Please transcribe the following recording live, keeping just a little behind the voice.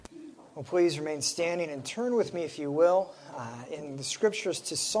Well, please remain standing and turn with me, if you will, in the scriptures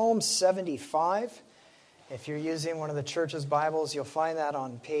to Psalm 75. If you're using one of the church's Bibles, you'll find that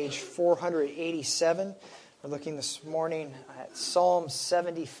on page 487. We're looking this morning at Psalm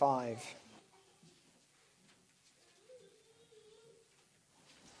 75.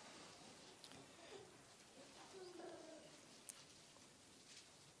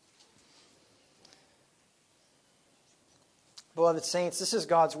 Beloved saints, this is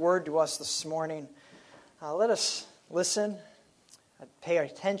God's word to us this morning. Let us listen, pay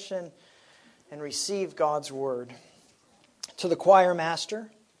attention, and receive God's word. To the choir master,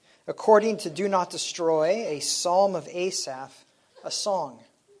 according to Do Not Destroy, a psalm of Asaph, a song.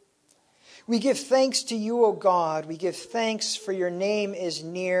 We give thanks to you, O God. We give thanks, for your name is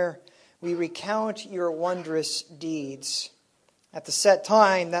near. We recount your wondrous deeds. At the set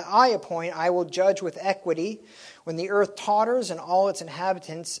time that I appoint, I will judge with equity. When the earth totters and all its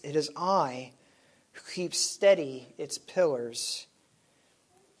inhabitants, it is I who keep steady its pillars.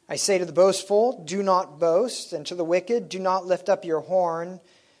 I say to the boastful, do not boast, and to the wicked, do not lift up your horn.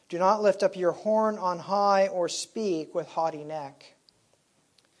 Do not lift up your horn on high or speak with haughty neck.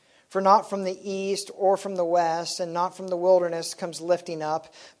 For not from the east or from the west and not from the wilderness comes lifting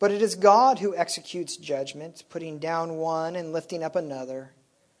up, but it is God who executes judgment, putting down one and lifting up another.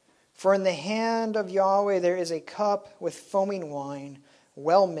 For in the hand of Yahweh there is a cup with foaming wine,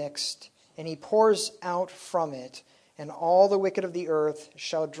 well mixed, and he pours out from it, and all the wicked of the earth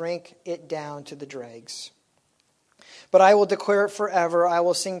shall drink it down to the dregs. But I will declare it forever. I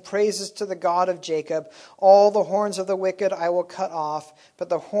will sing praises to the God of Jacob. All the horns of the wicked I will cut off, but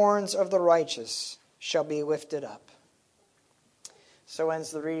the horns of the righteous shall be lifted up. So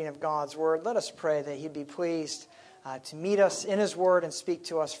ends the reading of God's word. Let us pray that he'd be pleased to meet us in his word and speak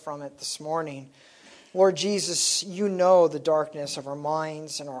to us from it this morning. Lord Jesus, you know the darkness of our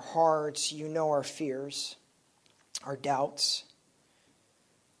minds and our hearts. You know our fears, our doubts.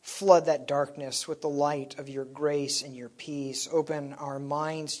 Flood that darkness with the light of your grace and your peace. Open our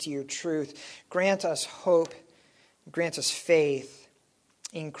minds to your truth. Grant us hope. Grant us faith.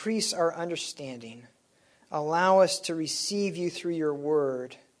 Increase our understanding. Allow us to receive you through your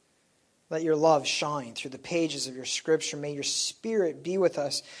word. Let your love shine through the pages of your scripture. May your Spirit be with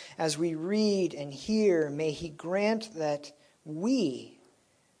us as we read and hear. May he grant that we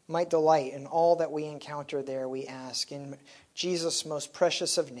might delight in all that we encounter there, we ask. In Jesus' most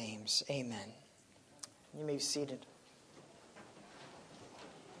precious of names, amen. You may be seated.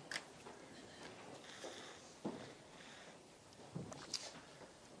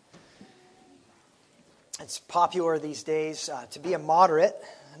 It's popular these days to be a moderate.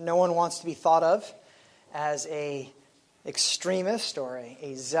 No one wants to be thought of as an extremist or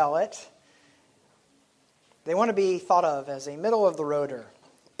a zealot. They want to be thought of as a middle-of-the-roader,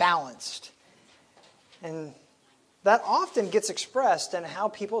 balanced. And that often gets expressed in how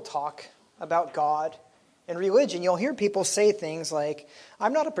people talk about God and religion. You'll hear people say things like,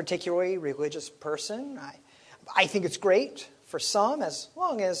 I'm not a particularly religious person. I think it's great for some as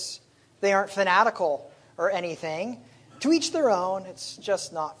long as they aren't fanatical or anything. To each their own, it's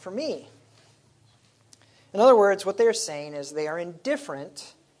just not for me. In other words, what they're saying is they are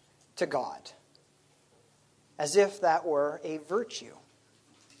indifferent to God, as if that were a virtue.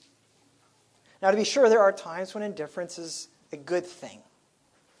 Now, to be sure, there are times when indifference is a good thing.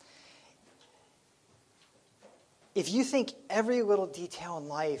 If you think every little detail in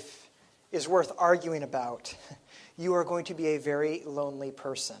life is worth arguing about, you are going to be a very lonely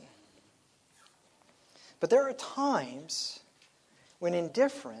person. But there are times when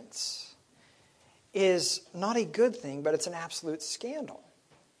indifference is not a good thing, but it's an absolute scandal.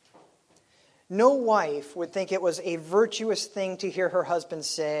 No wife would think it was a virtuous thing to hear her husband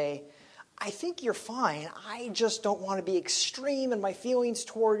say, I think you're fine. I just don't want to be extreme in my feelings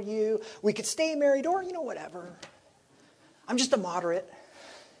toward you. We could stay married or, whatever. I'm just a moderate.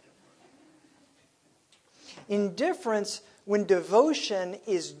 Indifference, when devotion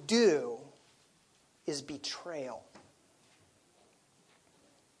is due, is betrayal.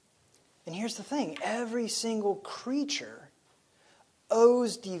 And here's the thing. Every single creature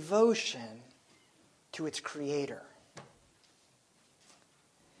owes devotion to its creator.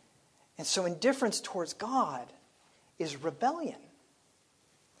 And so indifference towards God is rebellion.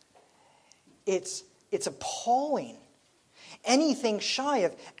 It's appalling. Anything shy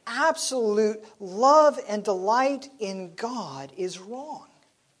of absolute love and delight in God is wrong.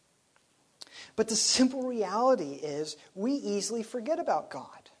 But the simple reality is we easily forget about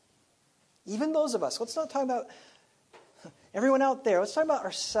God. Even those of us. Let's not talk about everyone out there. Let's talk about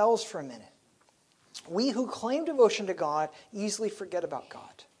ourselves for a minute. We who claim devotion to God easily forget about God.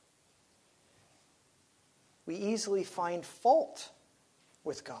 we easily find fault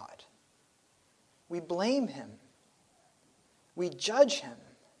with God. We blame him. We judge him.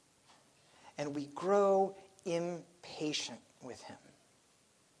 And we grow impatient with him.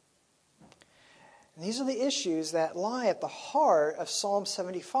 And these are the issues that lie at the heart of Psalm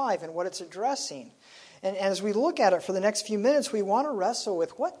 75 and what it's addressing. And as we look at it for the next few minutes, we want to wrestle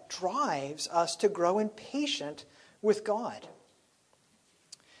with what drives us to grow impatient with God.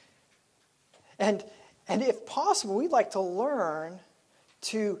 And if possible, we'd like to learn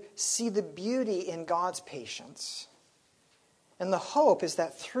to see the beauty in God's patience. And the hope is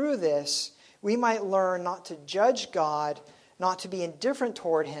that through this, we might learn not to judge God, not to be indifferent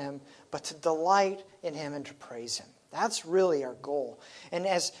toward him, but to delight in him and to praise him. That's really our goal. And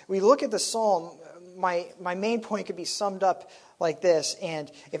as we look at the psalm, my main point could be summed up like this.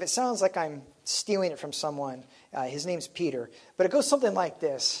 And if it sounds like I'm stealing it from someone, his name's Peter. But it goes something like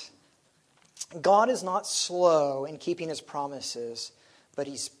this. God is not slow in keeping his promises, but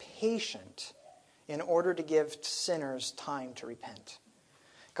he's patient in order to give sinners time to repent.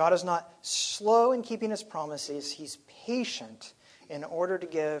 God is not slow in keeping his promises. He's patient in order to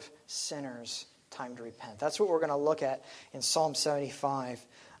give sinners time to repent. That's what we're going to look at in Psalm 75.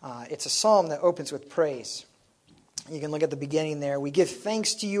 It's a psalm that opens with praise. You can look at the beginning there. We give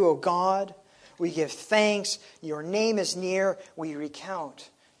thanks to you, O God. We give thanks. Your name is near. We recount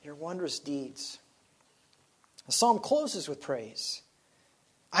your wondrous deeds. The psalm closes with praise.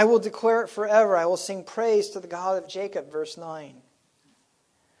 I will declare it forever. I will sing praise to the God of Jacob, verse 9.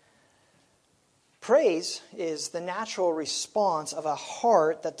 Praise is the natural response of a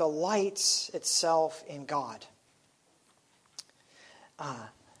heart that delights itself in God.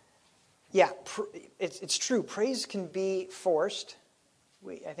 It's true. Praise can be forced.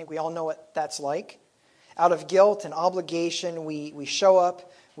 I think we all know what that's like. Out of guilt and obligation, we show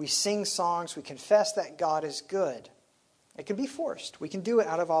up, we sing songs, we confess that God is good. It can be forced. We can do it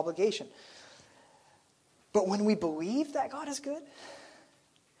out of obligation. But when we believe that God is good,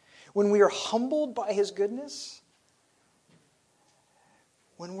 when we are humbled by his goodness,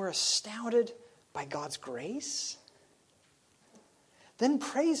 when we're astounded by God's grace, then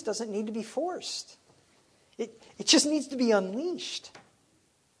praise doesn't need to be forced. It just needs to be unleashed.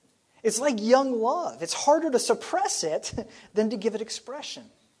 It's like young love. It's harder to suppress it than to give it expression.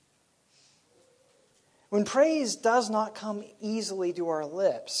 When praise does not come easily to our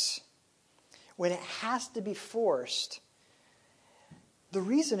lips, when it has to be forced, the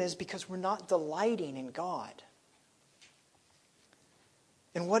reason is because we're not delighting in God.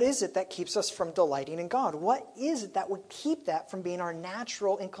 And what is it that keeps us from delighting in God? What is it that would keep that from being our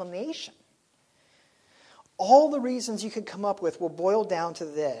natural inclination? All the reasons you could come up with will boil down to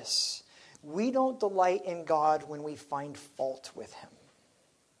this. We don't delight in God when we find fault with him,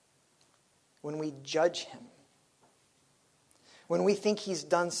 when we judge him, when we think he's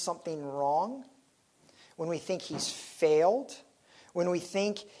done something wrong, when we think he's failed, when we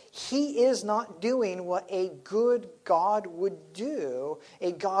think he is not doing what a good God would do,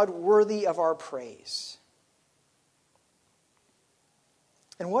 a God worthy of our praise.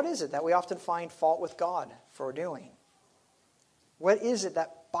 And what is it that we often find fault with God for doing? What is it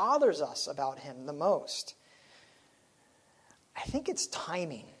that bothers us about him the most? I think it's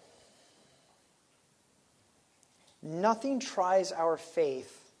timing. Nothing tries our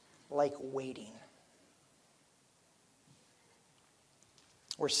faith like waiting.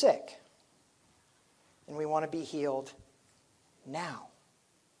 We're sick, and we want to be healed now.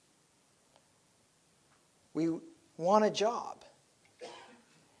 We want a job,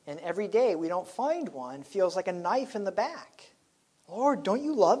 and every day we don't find one feels like a knife in the back. Lord, don't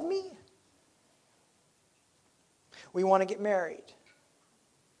you love me? We want to get married,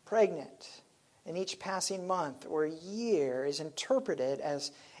 pregnant, and each passing month or year is interpreted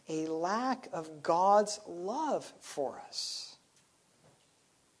as a lack of God's love for us.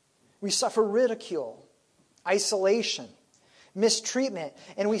 We suffer ridicule, isolation, mistreatment,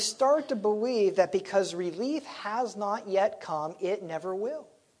 and we start to believe that because relief has not yet come, it never will.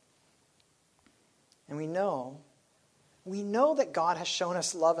 And we know that God has shown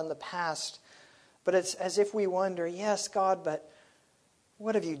us love in the past, but it's as if we wonder, yes, God, but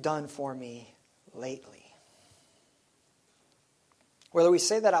what have you done for me lately? Whether we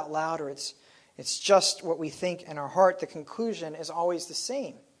say that out loud or it's just what we think in our heart, the conclusion is always the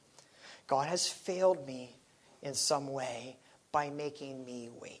same. God has failed me in some way by making me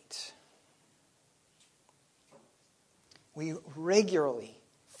wait. We regularly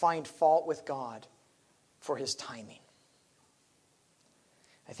find fault with God for his timing.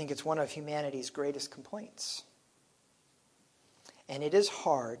 I think it's one of humanity's greatest complaints. And it is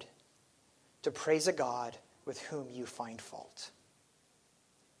hard to praise a God with whom you find fault.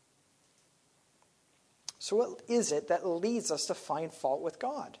 So what is it that leads us to find fault with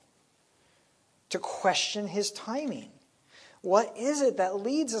God? To question his timing? What is it that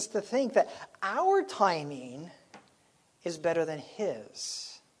leads us to think that our timing is better than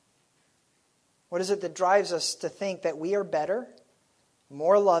his? What is it that drives us to think that we are better,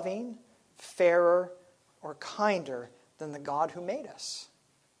 more loving, fairer, or kinder than the God who made us?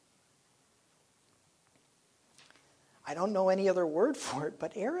 I don't know any other word for it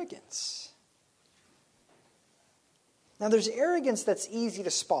but arrogance. Now, there's arrogance that's easy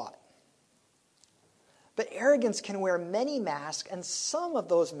to spot. But arrogance can wear many masks, and some of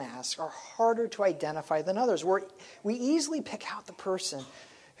those masks are harder to identify than others. We easily pick out the person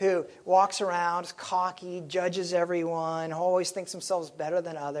who walks around, is cocky, judges everyone, always thinks themselves better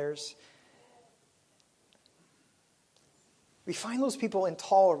than others. We find those people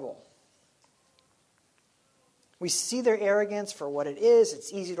intolerable. We see their arrogance for what it is.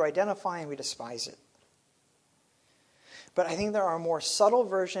 It's easy to identify, and we despise it. But I think there are more subtle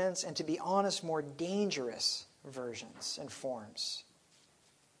versions, and to be honest, more dangerous versions and forms.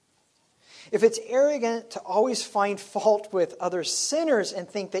 If it's arrogant to always find fault with other sinners and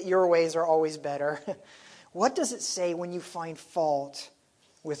think that your ways are always better, what does it say when you find fault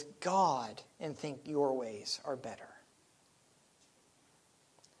with God and think your ways are better?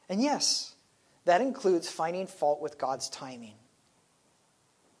 And yes, that includes finding fault with God's timing.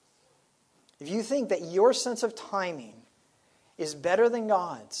 If you think that your sense of timing is better than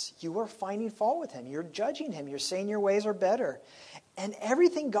God's, you are finding fault with him. You're judging him. You're saying your ways are better. And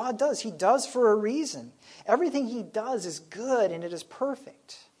everything God does, he does for a reason. Everything he does is good and it is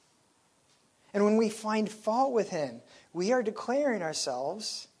perfect. And when we find fault with him, we are declaring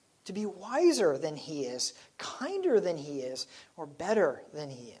ourselves to be wiser than he is, kinder than he is, or better than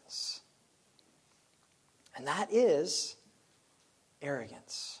he is. And that is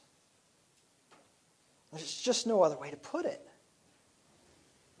arrogance. There's just no other way to put it.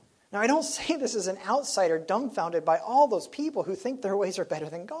 Now, I don't say this as an outsider dumbfounded by all those people who think their ways are better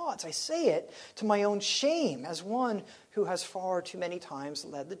than God's. I say it to my own shame as one who has far too many times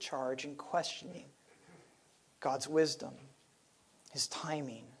led the charge in questioning God's wisdom, his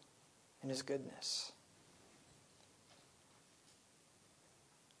timing, and his goodness.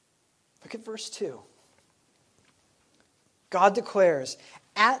 Look at verse 2. God declares,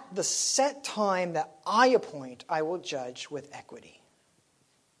 "At the set time that I appoint, I will judge with equity."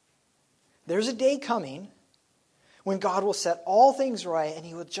 There's a day coming when God will set all things right and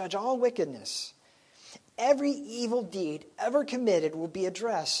he will judge all wickedness. Every evil deed ever committed will be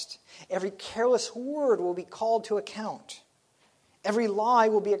addressed. Every careless word will be called to account. Every lie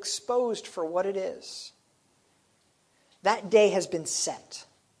will be exposed for what it is. That day has been set.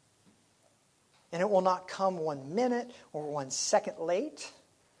 And it will not come 1 minute or 1 second late.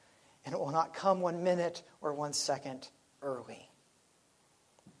 And it will not come 1 minute or 1 second early.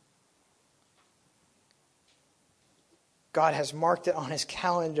 God has marked it on his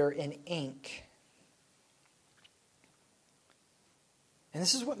calendar in ink. And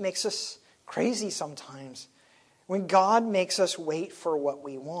this is what makes us crazy sometimes. When God makes us wait for what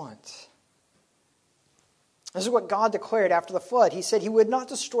we want. This is what God declared after the flood. He said he would not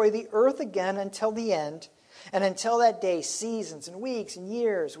destroy the earth again until the end. And until that day, seasons and weeks and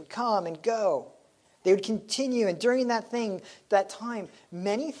years would come and go. They would continue. And during that time,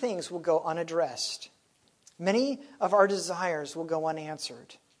 many things will go unaddressed. Many of our desires will go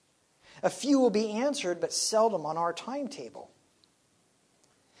unanswered. A few will be answered, but seldom on our timetable.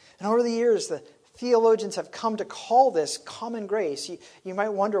 And over the years, the theologians have come to call this common grace. You might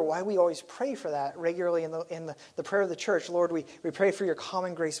wonder why we always pray for that regularly in the prayer of the church. Lord, we pray for your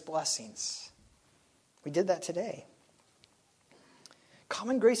common grace blessings. We did that today.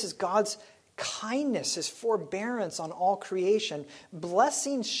 Common grace is God's kindness, his forbearance on all creation,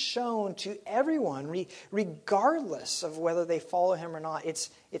 blessings shown to everyone, regardless of whether they follow him or not. It's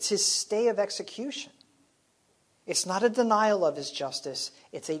his stay of execution. It's not a denial of his justice,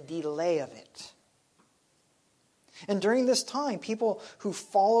 it's a delay of it. And during this time, people who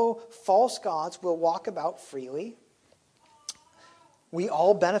follow false gods will walk about freely. We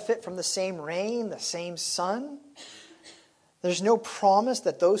all benefit from the same rain, the same sun. There's no promise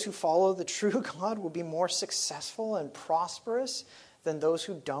that those who follow the true God will be more successful and prosperous than those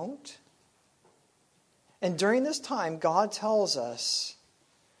who don't. And during this time, God tells us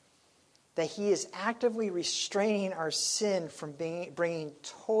that he is actively restraining our sin from bringing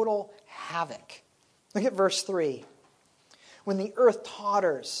total havoc. Look at verse 3. When the earth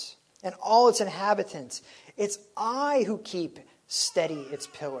totters and all its inhabitants, it's I who keep steady its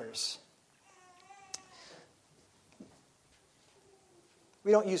pillars.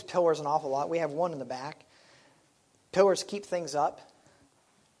 We don't use pillars an awful lot. We have one in the back. Pillars keep things up.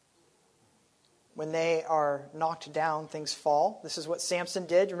 When they are knocked down, things fall. This is what Samson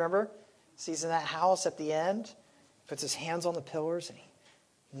did, remember? He's in that house at the end, puts his hands on the pillars, and he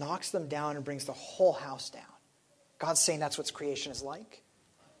knocks them down and brings the whole house down. God's saying that's what creation is like.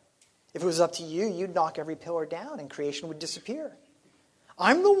 If it was up to you, you'd knock every pillar down and creation would disappear.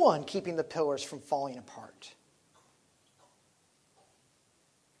 I'm the one keeping the pillars from falling apart.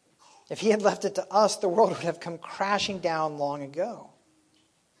 If he had left it to us, the world would have come crashing down long ago.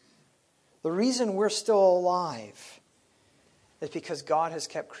 The reason we're still alive is because God has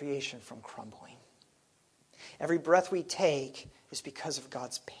kept creation from crumbling. Every breath we take is because of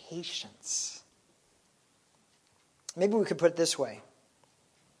God's patience. Maybe we could put it this way.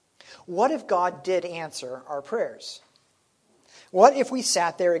 What if God did answer our prayers? What if we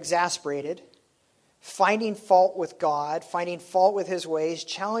sat there exasperated, finding fault with God, finding fault with his ways,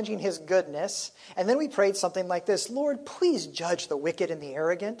 challenging his goodness, and then we prayed something like this: Lord, please judge the wicked and the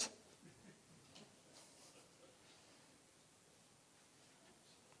arrogant.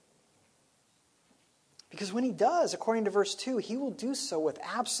 Because when he does, according to verse 2, he will do so with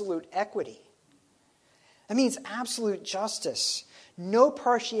absolute equity. That means absolute justice, no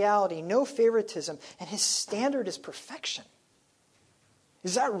partiality, no favoritism, and his standard is perfection.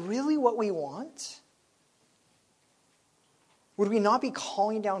 Is that really what we want? Would we not be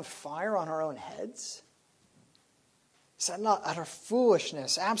calling down fire on our own heads? Is that not utter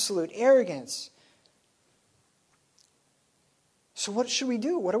foolishness, absolute arrogance? So what should we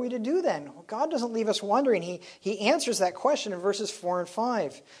do? What are we to do then? Well, God doesn't leave us wondering. He answers that question in verses 4 and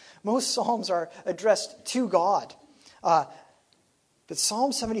 5. Most Psalms are addressed to God. But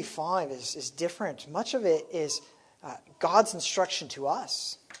Psalm 75 is different. Much of it is God's instruction to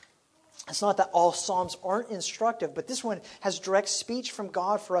us. It's not that all Psalms aren't instructive, but this one has direct speech from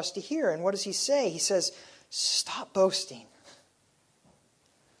God for us to hear. And what does he say? He says, stop boasting.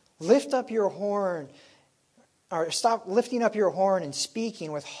 Lift up your horn. Or stop lifting up your horn and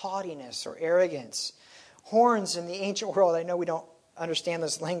speaking with haughtiness or arrogance. Horns in the ancient world, I know we don't understand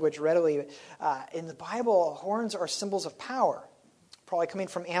this language readily, but in the Bible, horns are symbols of power. Probably coming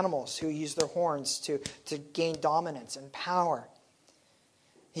from animals who use their horns to gain dominance and power.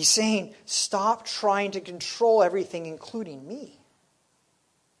 He's saying, stop trying to control everything, including me.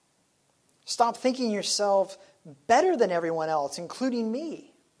 Stop thinking yourself better than everyone else, including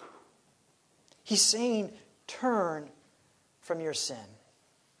me. He's saying, turn from your sin.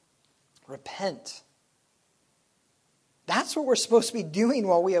 Repent. That's what we're supposed to be doing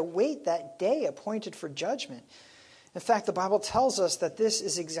while we await that day appointed for judgment. In fact, the Bible tells us that this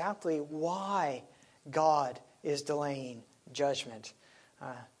is exactly why God is delaying judgment.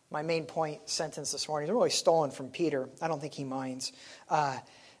 My main point sentence this morning is really stolen from Peter. I don't think he minds.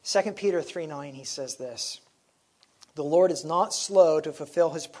 2 Peter 3:9, he says this: the Lord is not slow to fulfill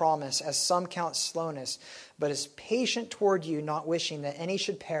his promise, as some count slowness, but is patient toward you, not wishing that any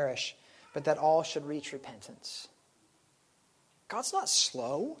should perish, but that all should reach repentance. God's not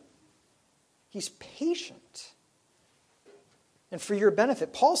slow. He's patient. And for your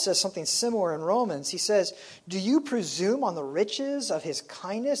benefit, Paul says something similar in Romans. He says, do you presume on the riches of his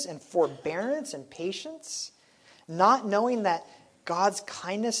kindness and forbearance and patience, not knowing that God's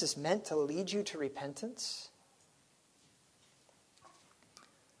kindness is meant to lead you to repentance?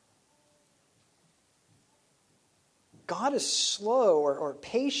 God is slow or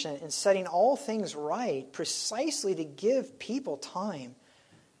patient in setting all things right precisely to give people time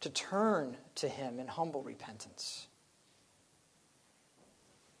to turn to him in humble repentance.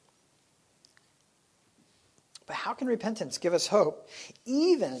 But how can repentance give us hope?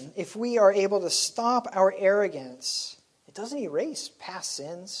 Even if we are able to stop our arrogance, it doesn't erase past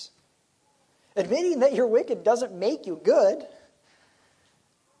sins. Admitting that you're wicked doesn't make you good.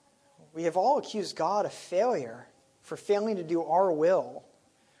 We have all accused God of failure for failing to do our will.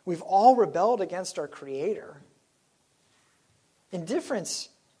 We've all rebelled against our Creator. Indifference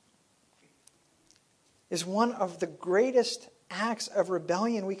is one of the greatest acts of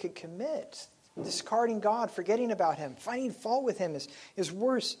rebellion we could commit. Discarding God, forgetting about him, finding fault with him is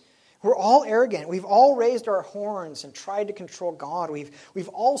worse. We're all arrogant. We've all raised our horns and tried to control God. We've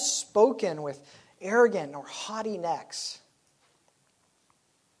all spoken with arrogant or haughty necks.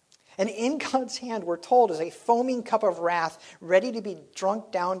 And in God's hand, we're told, is a foaming cup of wrath ready to be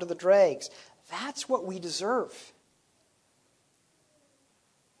drunk down to the dregs. That's what we deserve.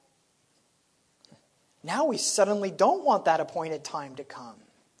 Now we suddenly don't want that appointed time to come.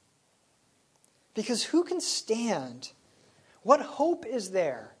 Because who can stand? What hope is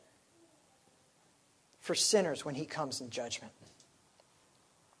there for sinners when he comes in judgment?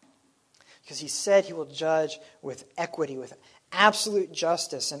 because he said he will judge with equity, with absolute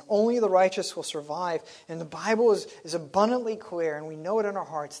justice, and only the righteous will survive. And the Bible is abundantly clear, and we know it in our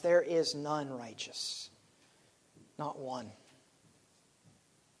hearts, there is none righteous. Not one.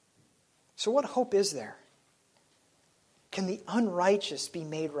 So what hope is there? Can the unrighteous be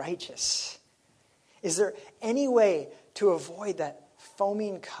made righteous? Is there any way to avoid that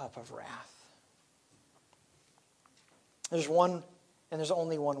foaming cup of wrath? There's one, and there's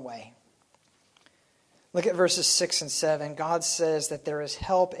only one way. Look at verses 6 and 7. God says that there is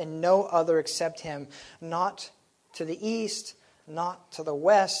help in no other except him, not to the east, not to the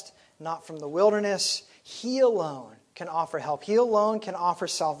west, not from the wilderness. He alone can offer help. He alone can offer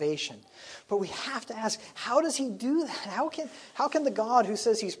salvation. But we have to ask, how does he do that? How can the God who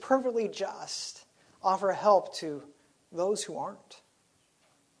says he's perfectly just offer help to those who aren't?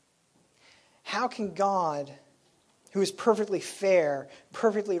 How can God, who is perfectly fair,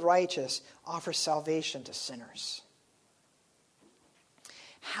 perfectly righteous, offer salvation to sinners?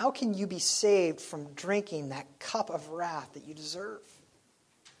 How can you be saved from drinking that cup of wrath that you deserve?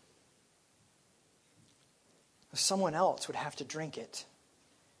 Someone else would have to drink it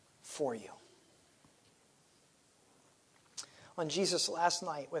for you. On Jesus' last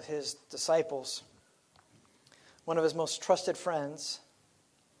night with his disciples, one of his most trusted friends,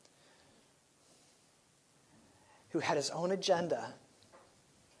 who had his own agenda,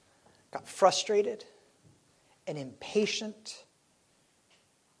 got frustrated and impatient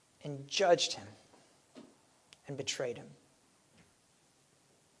and judged him and betrayed him.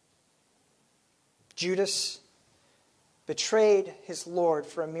 Judas betrayed his Lord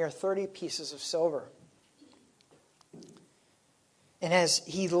for a mere 30 pieces of silver. And as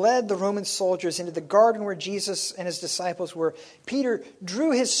he led the Roman soldiers into the garden where Jesus and his disciples were, Peter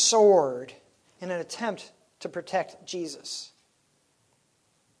drew his sword in an attempt to protect Jesus.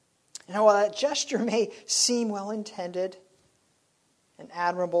 And while that gesture may seem well-intended and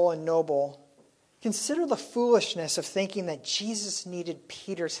admirable and noble, consider the foolishness of thinking that Jesus needed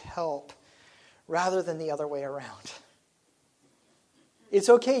Peter's help rather than the other way around. It's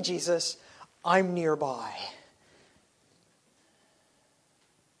okay, Jesus. I'm nearby.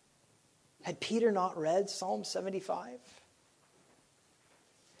 Had Peter not read Psalm 75?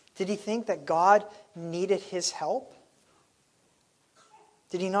 Did he think that God needed his help?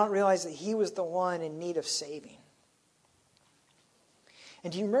 Did he not realize that he was the one in need of saving?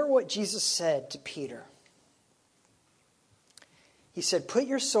 And do you remember what Jesus said to Peter? He said, "Put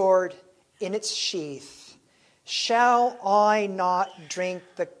your sword in its sheath. Shall I not drink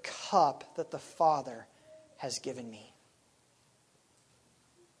the cup that the Father has given me?"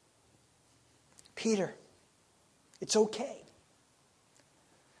 Peter, it's okay.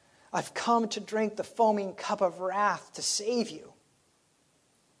 I've come to drink the foaming cup of wrath to save you.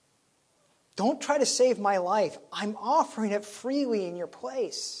 Don't try to save my life. I'm offering it freely in your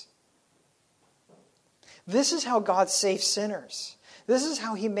place. This is how God saves sinners. This is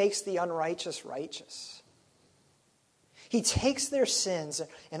how he makes the unrighteous righteous. He takes their sins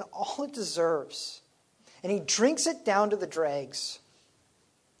and all it deserves, and he drinks it down to the dregs.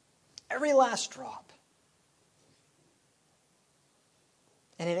 Every last drop.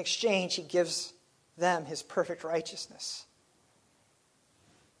 And in exchange, he gives them his perfect righteousness.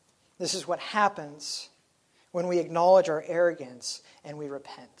 This is what happens when we acknowledge our arrogance and we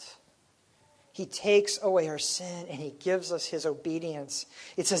repent. He takes away our sin and he gives us his obedience.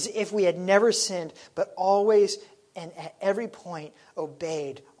 It's as if we had never sinned, but always and at every point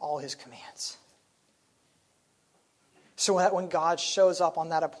obeyed all his commands. So that when God shows up on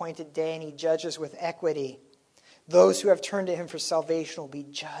that appointed day and he judges with equity, those who have turned to him for salvation will be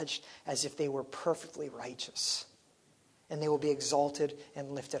judged as if they were perfectly righteous. And they will be exalted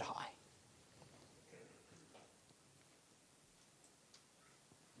and lifted high.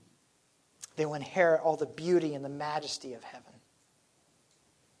 They will inherit all the beauty and the majesty of heaven.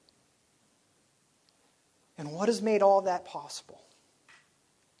 And what has made all that possible?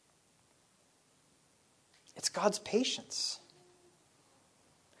 It's God's patience.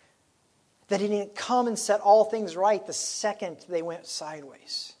 That he didn't come and set all things right the second they went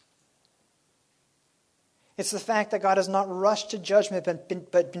sideways. It's the fact that God has not rushed to judgment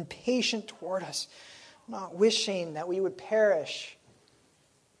but been patient toward us, not wishing that we would perish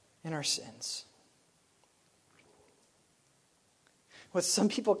in our sins. What some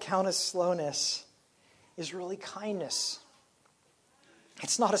people count as slowness is really kindness.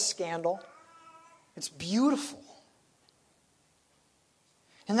 It's not a scandal. It's beautiful.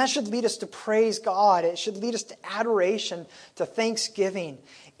 And that should lead us to praise God. It should lead us to adoration, to thanksgiving.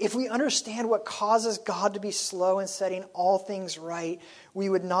 If we understand what causes God to be slow in setting all things right, we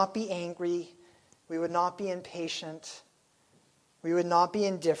would not be angry. We would not be impatient. We would not be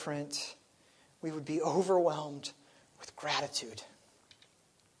indifferent. We would be overwhelmed with gratitude.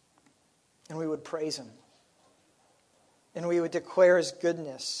 And we would praise Him. And we would declare His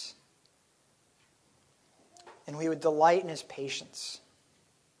goodness. And we would delight in His patience.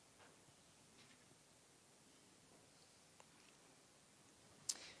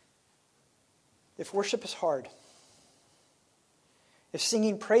 If worship is hard, if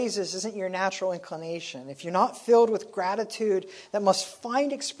singing praises isn't your natural inclination, if you're not filled with gratitude that must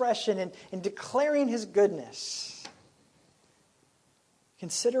find expression in declaring His goodness,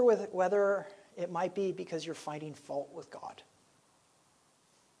 consider whether it might be because you're finding fault with God.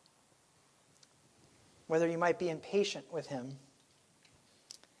 Whether you might be impatient with Him.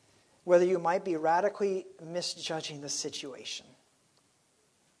 Whether you might be radically misjudging the situation.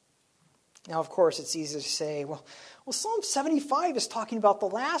 Now, of course, it's easy to say, well, Psalm 75 is talking about the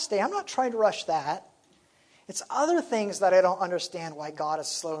last day. I'm not trying to rush that. It's other things that I don't understand why God is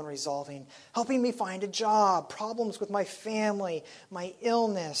slow in resolving. Helping me find a job, problems with my family, my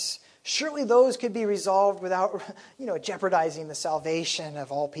illness. Surely those could be resolved without, jeopardizing the salvation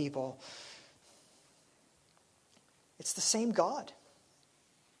of all people. It's the same God.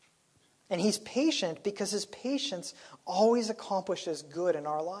 And He's patient because His patience always accomplishes good in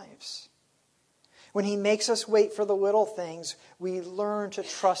our lives. When He makes us wait for the little things, we learn to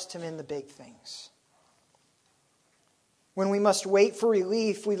trust Him in the big things. When we must wait for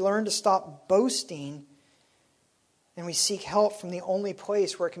relief, we learn to stop boasting and we seek help from the only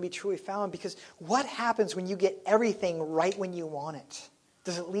place where it can be truly found. Because what happens when you get everything right when you want it?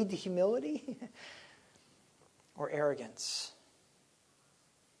 Does it lead to humility or arrogance?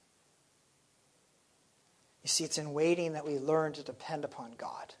 You see, it's in waiting that we learn to depend upon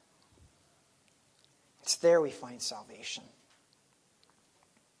God. It's there we find salvation.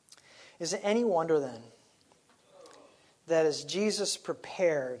 Is it any wonder then that as Jesus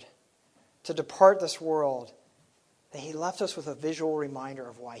prepared to depart this world, that He left us with a visual reminder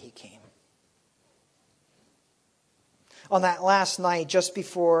of why He came? On that last night, just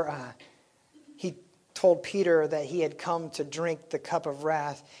before He told Peter that He had come to drink the cup of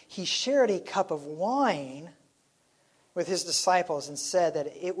wrath, He shared a cup of wine with His disciples and said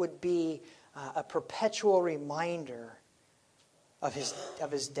that it would be a perpetual reminder of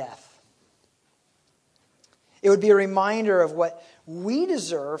his death. It would be a reminder of what we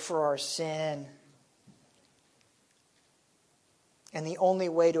deserve for our sin. And the only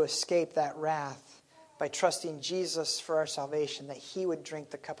way to escape that wrath, by trusting Jesus for our salvation, that He would drink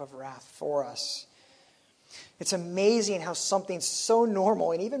the cup of wrath for us. It's amazing how something so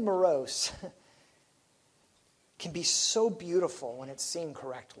normal and even morose can be so beautiful when it's seen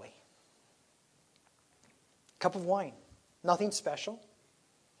correctly. Cup of wine, nothing special.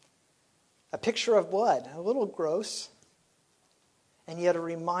 A picture of blood, a little gross. And yet a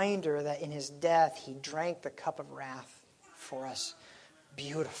reminder that in His death He drank the cup of wrath for us.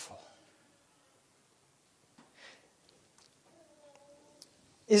 Beautiful.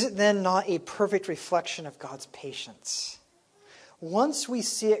 Is it then not a perfect reflection of God's patience? Once we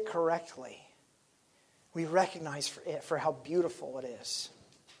see it correctly, we recognize it for how beautiful it is.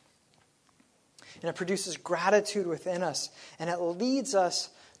 And it produces gratitude within us. And it leads us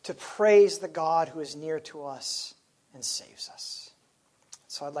to praise the God who is near to us and saves us.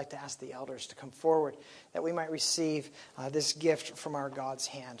 So I'd like to ask the elders to come forward that we might receive this gift from our God's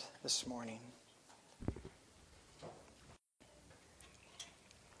hand this morning.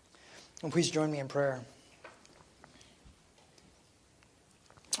 And please join me in prayer.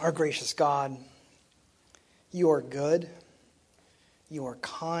 Our gracious God, You are good, You are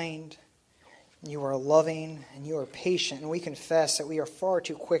kind, You are loving, and You are patient, and we confess that we are far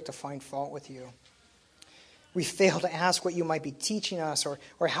too quick to find fault with You. We fail to ask what You might be teaching us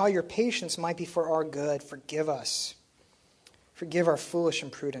or how Your patience might be for our good. Forgive us. Forgive our foolish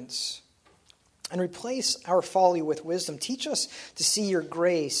imprudence. And replace our folly with wisdom. Teach us to see Your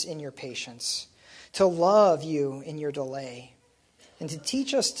grace in Your patience, to love You in Your delay, and to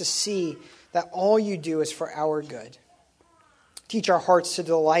teach us to see that all You do is for our good. Teach our hearts to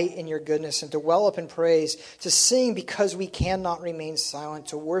delight in Your goodness and to well up in praise, to sing because we cannot remain silent,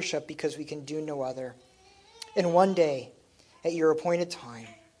 to worship because we can do no other. And one day, at Your appointed time,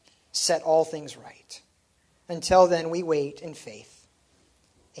 set all things right. Until then, we wait in faith.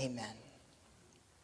 Amen.